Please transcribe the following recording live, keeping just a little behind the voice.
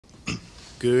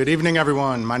Good evening,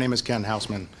 everyone. My name is Ken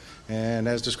Hausman, and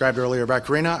as described earlier by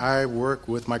Karina, I work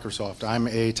with Microsoft. I'm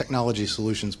a technology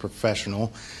solutions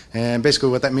professional, and basically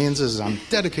what that means is I'm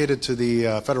dedicated to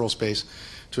the federal space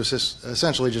to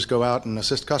essentially just go out and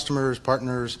assist customers,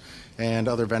 partners, and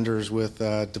other vendors with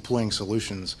deploying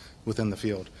solutions within the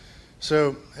field.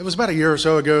 So it was about a year or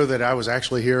so ago that I was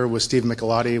actually here with Steve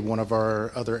Michelotti, one of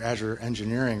our other Azure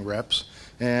engineering reps,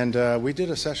 and we did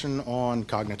a session on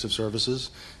cognitive services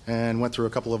and went through a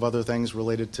couple of other things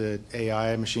related to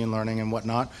AI, machine learning, and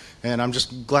whatnot. And I'm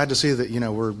just glad to see that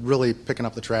we're really picking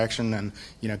up the traction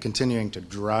and continuing to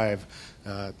drive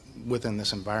within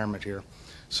this environment here.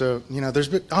 So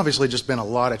there's obviously just been a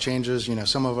lot of changes.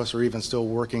 Some of us are even still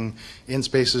working in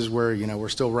spaces where we're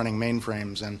still running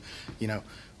mainframes, and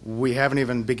we haven't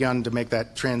even begun to make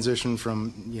that transition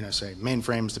from say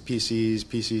mainframes to PCs,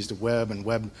 PCs to web, and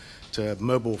web to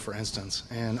mobile, for instance.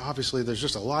 And obviously there's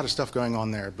just a lot of stuff going on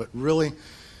there, but really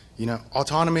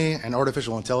autonomy and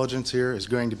artificial intelligence here is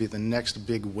going to be the next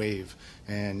big wave,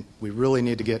 and we really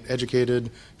need to get educated,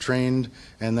 trained,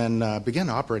 and then begin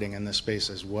operating in this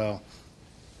space as well.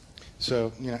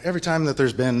 So every time that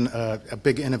there's been a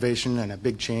big innovation and a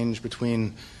big change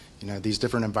between these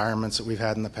different environments that we've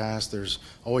had in the past, there's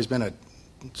always been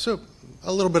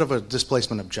a little bit of a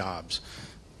displacement of jobs.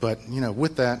 But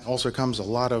with that also comes a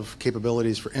lot of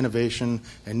capabilities for innovation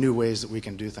and new ways that we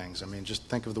can do things. I mean, just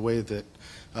think of the way that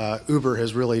Uber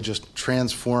has really just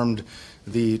transformed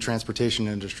the transportation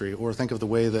industry, or think of the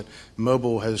way that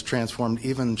mobile has transformed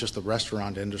even just the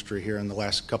restaurant industry here in the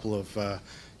last couple of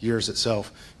years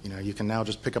itself. You can now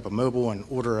just pick up a mobile and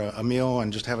order a meal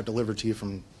and just have it delivered to you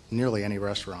from nearly any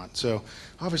restaurant. So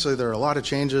obviously there are a lot of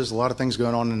changes, a lot of things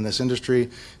going on in this industry,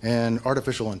 and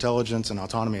artificial intelligence and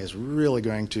autonomy is really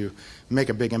going to make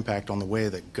a big impact on the way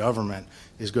that government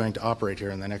is going to operate here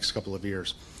in the next couple of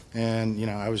years. And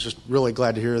I was just really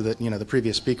glad to hear that the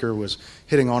previous speaker was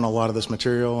hitting on a lot of this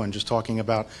material and just talking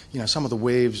about some of the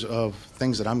waves of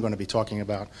things that I'm going to be talking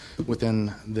about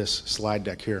within this slide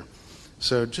deck here.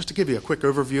 So just to give you a quick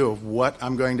overview of what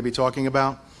I'm going to be talking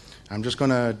about, I'm just going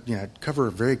to cover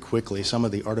very quickly some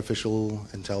of the artificial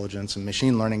intelligence and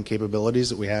machine learning capabilities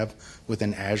that we have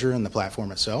within Azure and the platform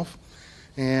itself.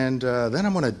 And then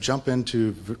I'm going to jump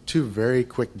into two very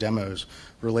quick demos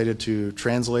related to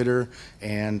translator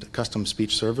and custom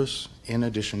speech service, in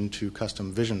addition to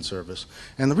custom vision service.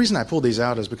 And the reason I pulled these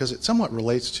out is because it somewhat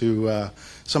relates to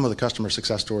some of the customer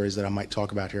success stories that I might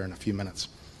talk about here in a few minutes.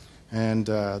 And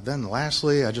then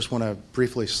lastly, I just want to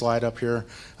briefly slide up here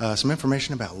some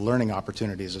information about learning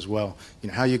opportunities as well.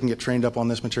 How you can get trained up on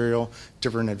this material,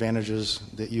 different advantages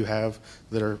that you have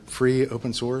that are free,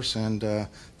 open source, and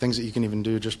things that you can even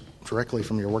do just directly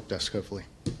from your work desk, hopefully.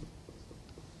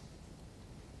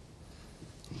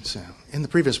 So in the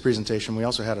previous presentation, we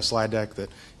also had a slide deck that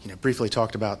briefly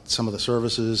talked about some of the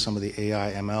services, some of the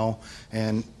AI, ML,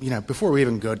 and before we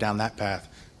even go down that path,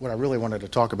 what I really wanted to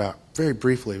talk about very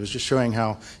briefly was just showing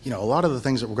how a lot of the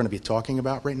things that we're going to be talking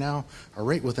about right now are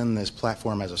right within this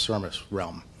platform as a service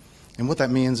realm. And what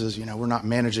that means is we're not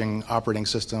managing operating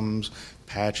systems,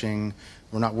 patching,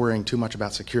 we're not worrying too much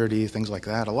about security, things like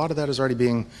that. A lot of that is already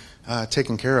being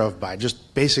taken care of by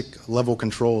just basic level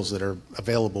controls that are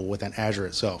available within Azure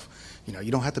itself. You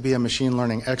don't have to be a machine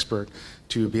learning expert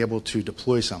to be able to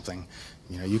deploy something.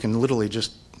 You can literally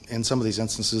just, in some of these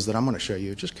instances that I'm going to show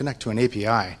you, just connect to an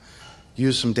API,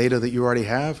 use some data that you already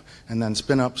have, and then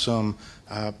spin up some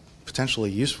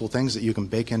potentially useful things that you can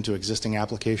bake into existing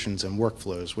applications and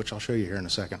workflows, which I'll show you here in a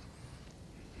second.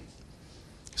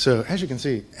 So as you can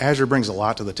see, Azure brings a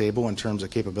lot to the table in terms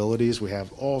of capabilities. We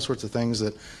have all sorts of things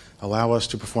that allow us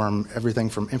to perform everything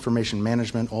from information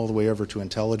management all the way over to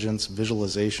intelligence,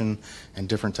 visualization, and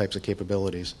different types of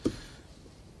capabilities.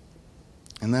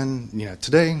 And then,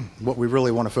 today, what we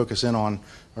really want to focus in on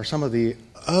are some of the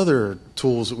other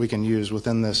tools that we can use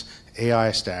within this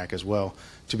AI stack as well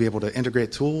to be able to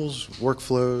integrate tools,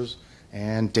 workflows,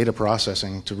 and data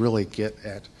processing to really get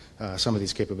at some of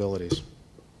these capabilities.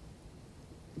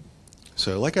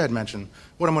 So like I had mentioned,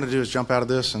 what I'm going to do is jump out of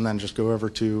this and then just go over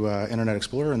to Internet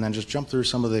Explorer and then just jump through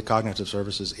some of the cognitive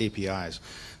services APIs.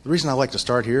 The reason I like to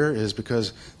start here is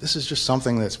because this is just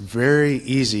something that's very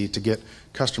easy to get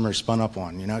customers spun up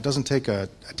on. It doesn't take a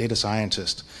data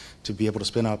scientist to be able to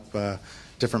spin up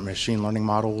different machine learning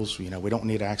models. We don't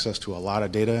need access to a lot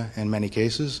of data in many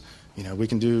cases. We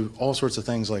can do all sorts of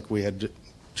things like we had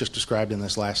just described in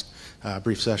this last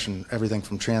brief session, everything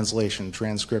from translation,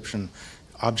 transcription,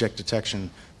 object detection,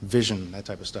 vision, that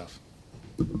type of stuff.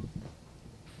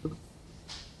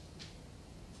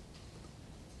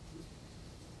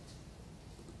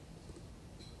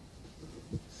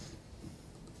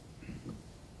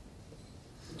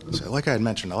 So like I had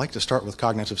mentioned, I like to start with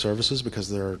cognitive services because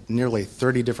there are nearly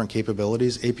 30 different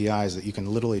capabilities, APIs, that you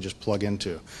can literally just plug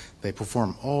into. They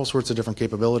perform all sorts of different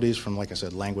capabilities from, like I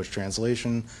said, language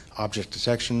translation, object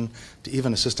detection, to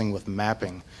even assisting with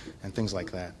mapping and things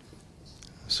like that.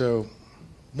 So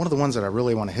one of the ones that I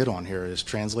really want to hit on here is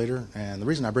Translator, and the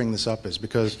reason I bring this up is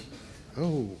because,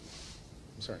 oh,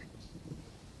 sorry,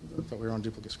 I thought we were on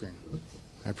duplicate screen.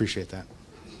 I appreciate that.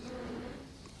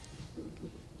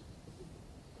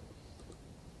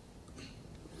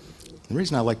 The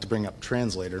reason I like to bring up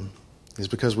Translator is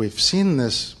because we've seen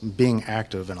this being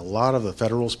active in a lot of the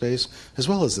federal space, as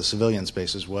well as the civilian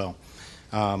space as well.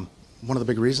 One of the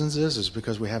big reasons is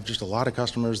because we have just a lot of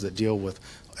customers that deal with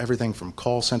everything from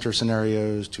call center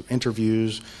scenarios to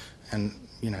interviews, and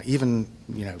even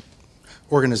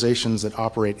organizations that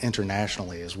operate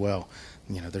internationally as well.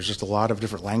 There's just a lot of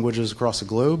different languages across the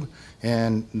globe,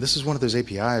 and this is one of those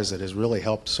APIs that has really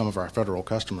helped some of our federal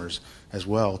customers as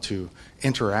well to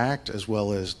interact, as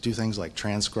well as do things like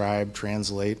transcribe,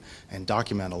 translate, and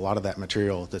document a lot of that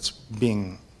material that's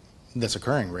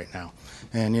occurring right now.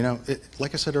 And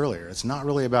like I said earlier, it's not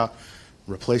really about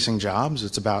replacing jobs,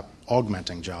 it's about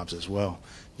augmenting jobs as well.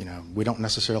 We don't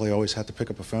necessarily always have to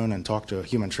pick up a phone and talk to a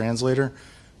human translator.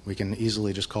 We can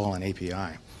easily just call an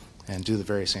API and do the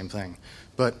very same thing.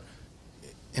 But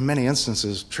in many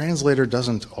instances, Translator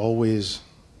doesn't always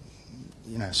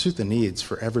suit the needs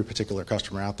for every particular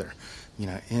customer out there.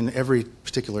 In every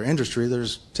particular industry,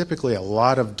 there's typically a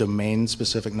lot of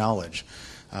domain-specific knowledge,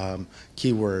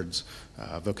 keywords,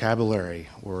 vocabulary,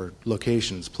 or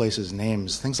locations, places,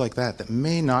 names, things like that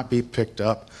may not be picked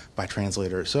up by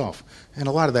Translator itself. And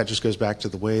a lot of that just goes back to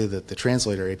the way that the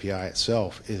Translator API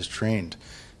itself is trained.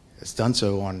 It's done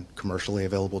so on commercially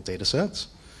available data sets,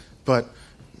 but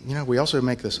we also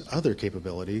make this other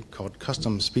capability called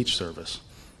custom speech service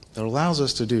that allows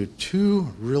us to do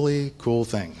two really cool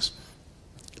things.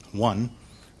 One,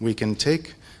 we can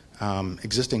take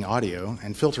existing audio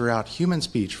and filter out human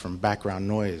speech from background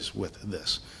noise with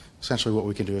this. Essentially what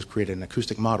we can do is create an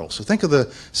acoustic model. So think of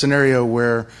the scenario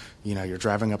where you're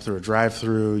driving up through a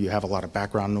drive-through, you have a lot of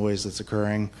background noise that's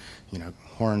occurring,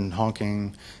 horn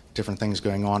honking, different things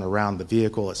going on around the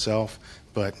vehicle itself.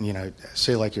 But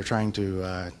say like you're trying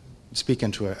to speak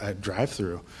into a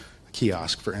drive-through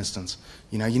kiosk, for instance.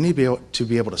 You need to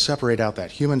be able to separate out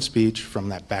that human speech from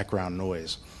that background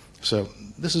noise. So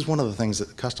this is one of the things that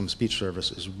the custom speech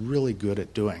service is really good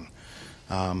at doing.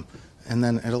 And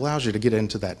then it allows you to get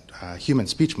into that human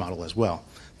speech model as well.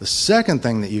 The second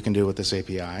thing that you can do with this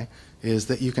API is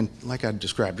that you can, like I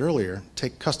described earlier,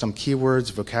 take custom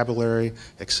keywords, vocabulary,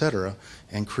 etc.,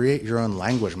 and create your own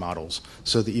language models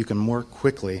so that you can more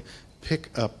quickly pick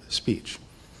up speech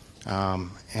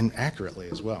and accurately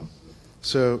as well.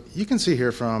 So you can see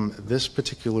here from this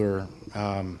particular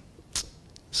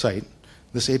site,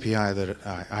 this API that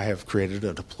I have created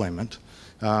a deployment.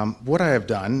 What I have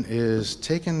done is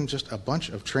taken just a bunch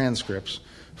of transcripts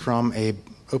from a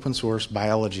open source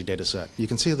biology data set. You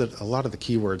can see that a lot of the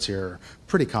keywords here are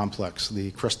pretty complex,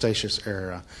 the Cretaceous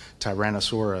era,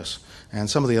 Tyrannosaurus, and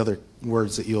some of the other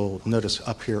words that you'll notice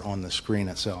up here on the screen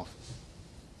itself.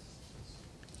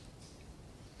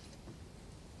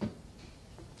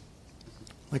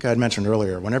 Like I had mentioned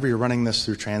earlier, whenever you're running this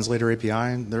through Translator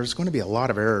API, there's going to be a lot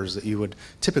of errors that you would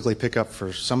typically pick up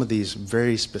for some of these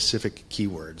very specific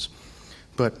keywords.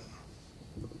 But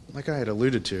like I had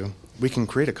alluded to, we can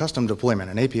create a custom deployment,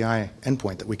 an API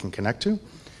endpoint that we can connect to,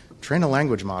 train a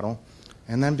language model,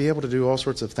 and then be able to do all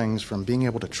sorts of things from being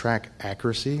able to track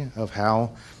accuracy of how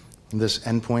this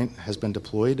endpoint has been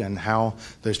deployed and how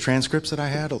those transcripts that I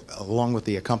had, along with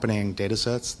the accompanying data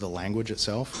sets, the language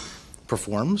itself,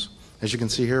 performs. As you can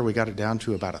see here, we got it down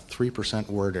to about a 3%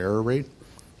 word error rate,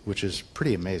 which is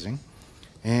pretty amazing.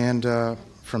 And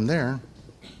from there,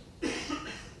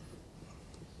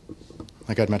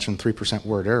 like I'd mentioned, 3%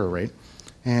 word error rate.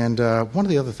 And one of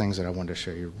the other things that I wanted to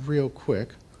show you real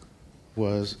quick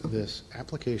was this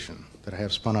application that I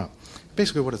have spun up.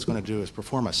 Basically what it's going to do is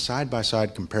perform a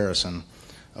side-by-side comparison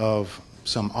of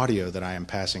some audio that I am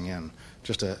passing in,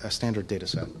 just a standard data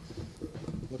set.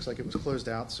 Looks like it was closed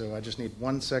out, so I just need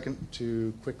 1 second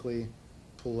to quickly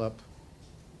pull up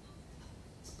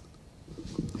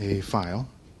a file.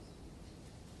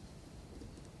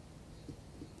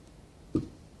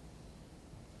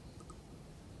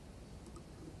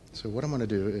 So what I'm going to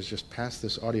do is just pass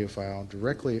this audio file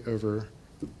directly over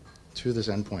to this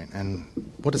endpoint. And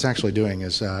what it's actually doing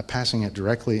is passing it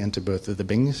directly into both the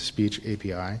Bing Speech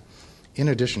API in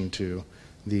addition to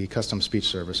the custom speech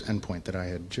service endpoint that I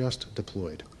had just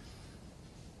deployed.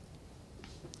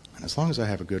 And as long as I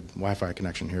have a good Wi-Fi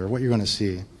connection here, what you're going to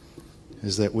see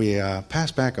is that we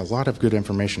pass back a lot of good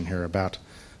information here about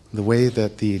the way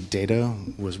that the data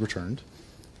was returned.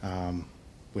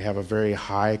 We have a very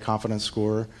high confidence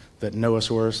score that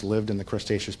Noasaurus lived in the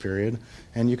Cretaceous period.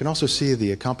 And you can also see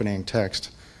the accompanying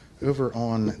text over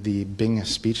on the Bing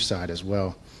speech side as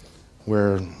well,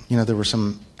 where there were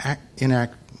some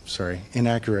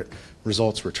inaccurate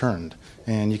results returned.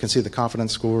 And you can see the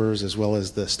confidence scores as well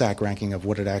as the stack ranking of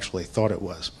what it actually thought it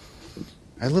was.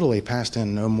 I literally passed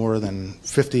in no more than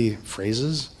 50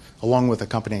 phrases along with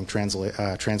accompanying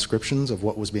transcriptions of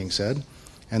what was being said,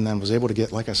 and then was able to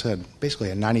get, like I said, basically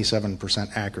a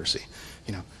 97% accuracy.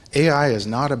 AI is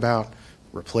not about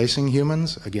replacing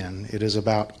humans. Again, it is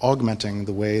about augmenting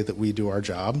the way that we do our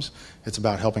jobs. It's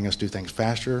about helping us do things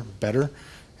faster, better.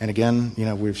 And again,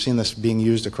 we've seen this being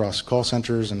used across call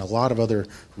centers and a lot of other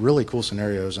really cool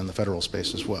scenarios in the federal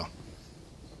space as well.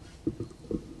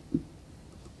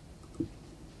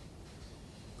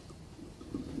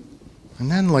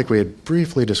 And then, like we had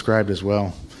briefly described as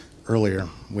well earlier,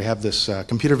 we have this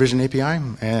computer vision API,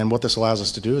 and what this allows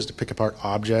us to do is to pick apart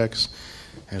objects.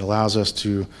 It allows us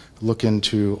to look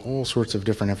into all sorts of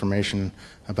different information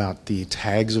about the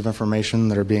tags of information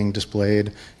that are being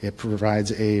displayed. It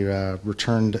provides a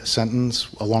returned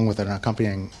sentence along with an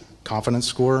accompanying confidence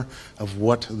score of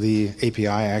what the API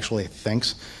actually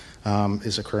thinks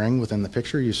is occurring within the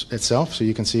picture itself. So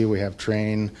you can see we have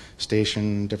train,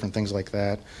 station, different things like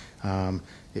that.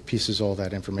 It pieces all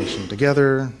that information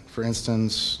together. For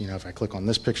instance, if I click on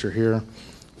this picture here,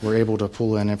 we're able to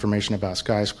pull in information about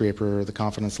skyscraper, the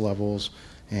confidence levels,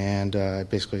 and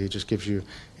basically it just gives you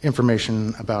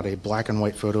information about a black and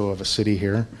white photo of a city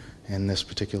here in this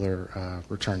particular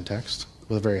return text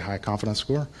with a very high confidence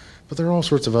score. But there are all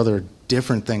sorts of other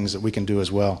different things that we can do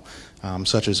as well,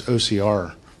 such as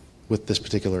OCR with this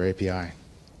particular API,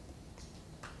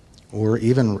 or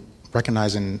even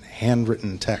recognizing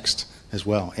handwritten text as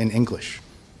well in English,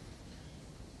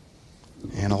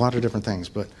 and a lot of different things.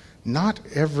 But not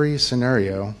every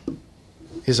scenario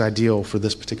is ideal for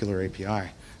this particular API.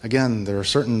 Again, there are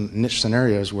certain niche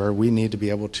scenarios where we need to be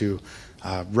able to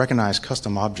recognize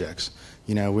custom objects.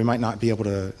 We might not be able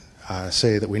to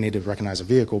say that we need to recognize a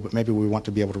vehicle, but maybe we want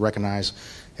to be able to recognize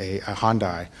a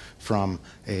Hyundai from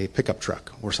a pickup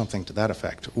truck or something to that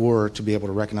effect, or to be able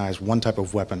to recognize one type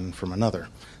of weapon from another,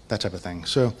 that type of thing.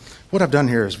 So what I've done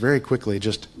here is very quickly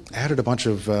just added a bunch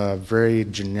of very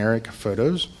generic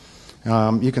photos.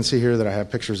 You can see here that I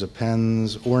have pictures of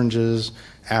pens, oranges,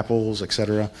 apples,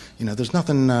 etc. There's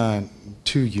nothing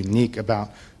too unique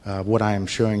about what I am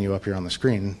showing you up here on the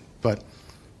screen, but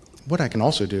what I can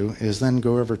also do is then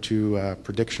go over to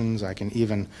predictions. I can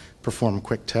even perform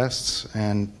quick tests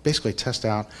and basically test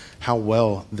out how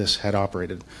well this had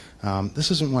operated.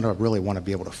 This isn't what I really want to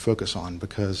be able to focus on,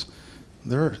 because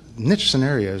there are niche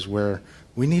scenarios where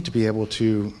we need to be able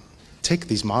to take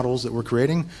these models that we're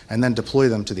creating and then deploy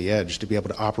them to the edge to be able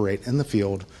to operate in the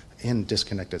field in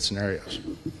disconnected scenarios.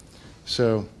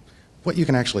 So what you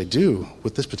can actually do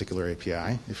with this particular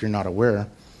API, if you're not aware,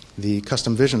 the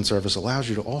custom vision service allows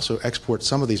you to also export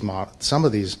some of these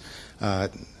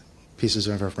pieces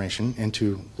of information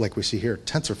into, like we see here,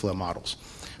 TensorFlow models.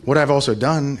 What I've also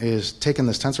done is taken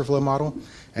this TensorFlow model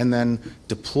and then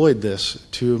deployed this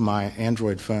to my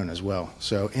Android phone as well.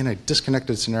 So in a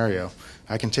disconnected scenario,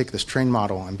 I can take this train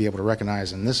model and be able to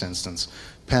recognize, in this instance,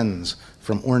 pens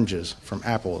from oranges, from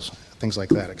apples, things like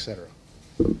that, etc.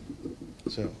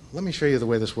 So let me show you the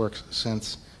way this works,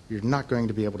 since you're not going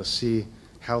to be able to see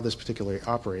how this particularly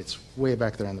operates way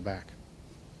back there in the back.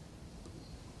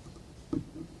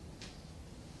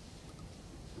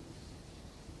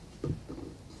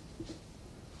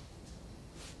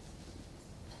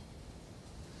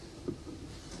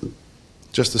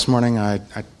 Just this morning, I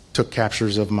took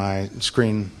captures of my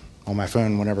screen on my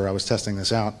phone whenever I was testing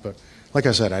this out. But like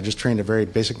I said, I just trained a very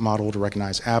basic model to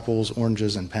recognize apples,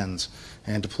 oranges, and pens,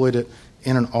 and deployed it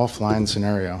in an offline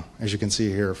scenario, as you can see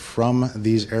here, from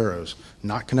these arrows,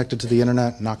 not connected to the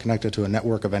internet, not connected to a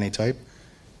network of any type,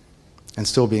 and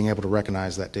still being able to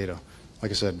recognize that data.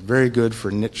 Like I said, very good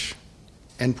for niche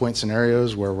endpoint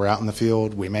scenarios where we're out in the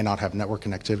field, we may not have network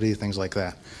connectivity, things like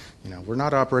that. We're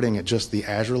not operating at just the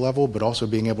Azure level, but also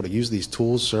being able to use these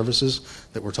tools, services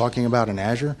that we're talking about in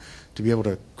Azure to be able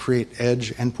to create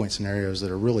edge endpoint scenarios that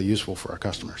are really useful for our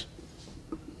customers.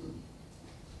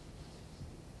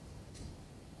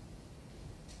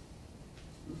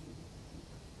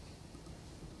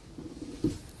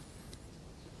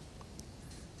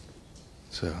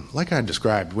 So, like I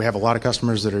described, we have a lot of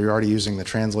customers that are already using the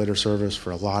translator service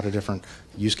for a lot of different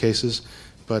use cases.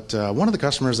 But one of the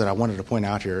customers that I wanted to point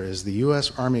out here is the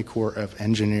U.S. Army Corps of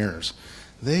Engineers.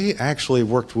 They actually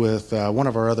worked with one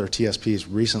of our other TSPs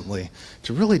recently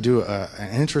to really do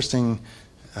an interesting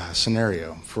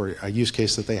scenario for a use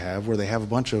case that they have where they have a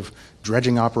bunch of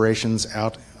dredging operations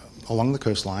out along the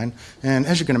coastline. And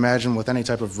as you can imagine, with any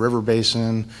type of river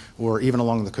basin or even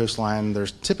along the coastline,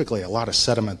 there's typically a lot of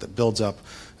sediment that builds up,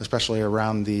 especially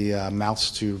around the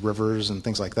mouths to rivers and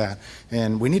things like that.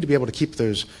 And we need to be able to keep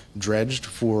those dredged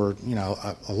for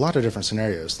a lot of different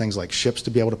scenarios, things like ships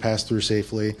to be able to pass through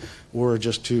safely, or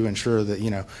just to ensure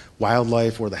that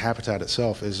wildlife or the habitat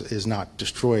itself is not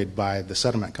destroyed by the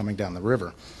sediment coming down the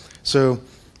river. So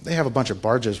they have a bunch of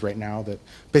barges right now that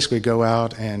basically go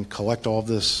out and collect all of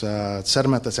this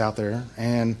sediment that's out there,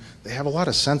 and they have a lot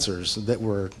of sensors that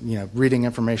were reading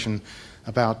information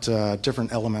about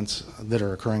different elements that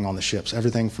are occurring on the ships.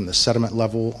 Everything from the sediment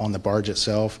level on the barge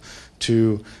itself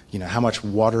to how much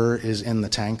water is in the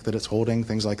tank that it's holding,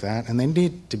 things like that. And they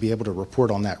need to be able to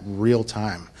report on that real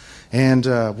time. And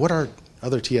what our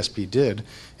other TSP did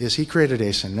is he created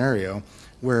a scenario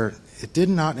where it did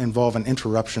not involve an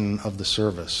interruption of the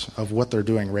service of what they're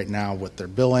doing right now with their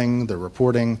billing, their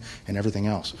reporting, and everything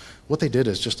else. What they did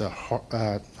is just a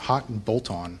hot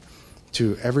bolt-on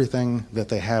to everything that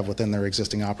they have within their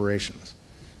existing operations.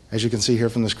 As you can see here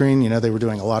from the screen, they were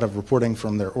doing a lot of reporting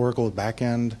from their Oracle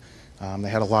backend. They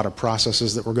had a lot of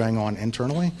processes that were going on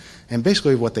internally. And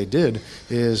basically what they did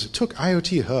is took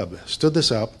IoT Hub, stood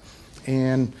this up,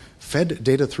 and fed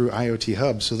data through IoT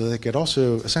Hub so that they could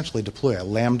also essentially deploy a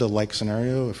Lambda-like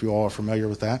scenario, if you all are familiar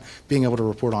with that, being able to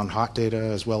report on hot data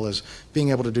as well as being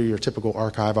able to do your typical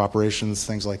archive operations,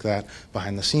 things like that,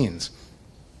 behind the scenes.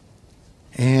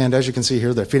 And as you can see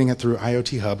here, they're feeding it through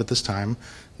IoT Hub at this time.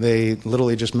 They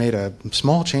literally just made a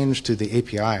small change to the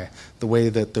API, the way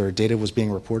that their data was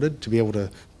being reported, to be able to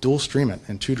dual stream it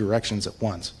in two directions at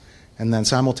once, and then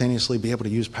simultaneously be able to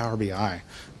use Power BI,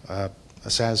 a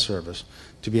SaaS service,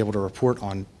 to be able to report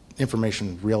on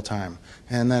information real time.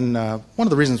 And then one of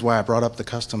the reasons why I brought up the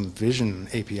custom vision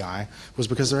API was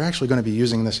because they're actually going to be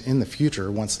using this in the future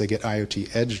once they get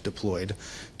IoT Edge deployed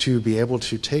to be able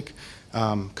to take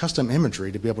custom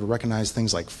imagery to be able to recognize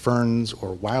things like ferns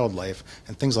or wildlife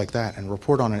and things like that and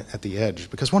report on it at the edge.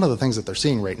 Because one of the things that they're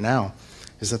seeing right now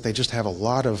is that they just have a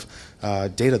lot of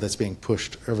data that's being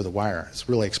pushed over the wire. It's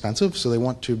really expensive, so they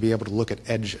want to be able to look at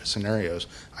edge scenarios,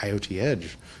 IoT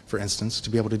Edge, for instance, to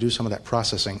be able to do some of that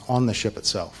processing on the ship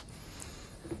itself.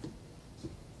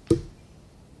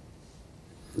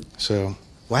 So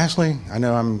lastly, I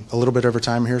know I'm a little bit over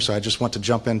time here, so I just want to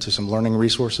jump into some learning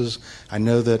resources. I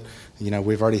know that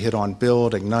we've already hit on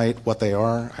Build, Ignite, what they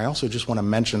are. I also just want to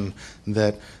mention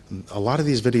that a lot of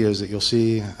these videos that you'll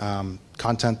see,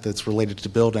 content that's related to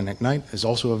Build and Ignite is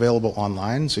also available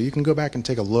online, so you can go back and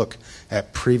take a look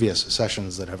at previous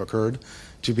sessions that have occurred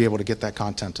to be able to get that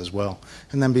content as well,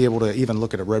 and then be able to even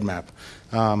look at a roadmap.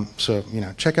 So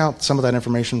check out some of that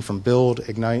information from Build,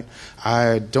 Ignite.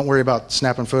 Don't worry about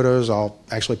snapping photos. I'll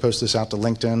actually post this out to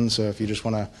LinkedIn, so if you just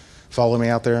want to follow me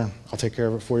out there, I'll take care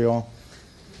of it for you all.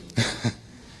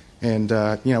 And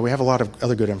we have a lot of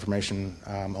other good information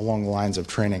along the lines of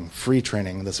training, free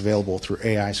training that's available through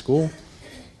AI School,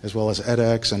 as well as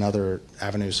edX and other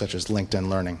avenues such as LinkedIn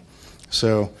Learning.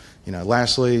 So,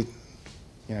 lastly,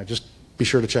 just be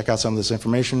sure to check out some of this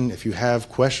information. If you have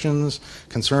questions,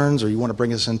 concerns, or you want to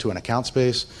bring us into an account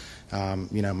space,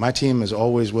 my team is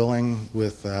always willing,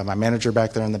 with my manager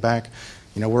back there in the back,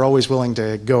 we're always willing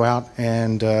to go out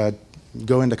and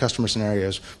go into customer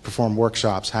scenarios, perform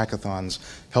workshops, hackathons,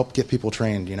 help get people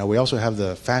trained. We also have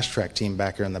the fast track team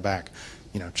back here in the back.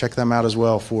 Check them out as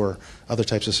well for other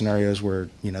types of scenarios where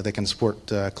they can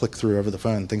support click through over the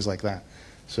phone, things like that.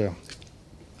 So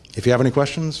if you have any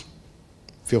questions,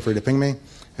 feel free to ping me.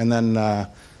 And then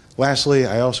lastly,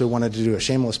 I also wanted to do a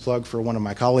shameless plug for one of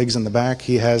my colleagues in the back.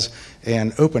 He has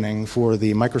an opening for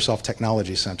the Microsoft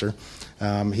Technology Center.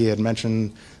 He had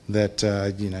mentioned that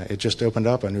it just opened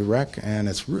up a new rec, and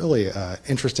it's really an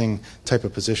interesting type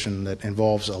of position that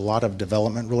involves a lot of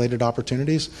development related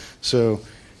opportunities. So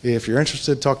if you're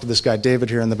interested, talk to this guy David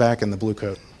here in the back in the blue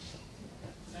coat.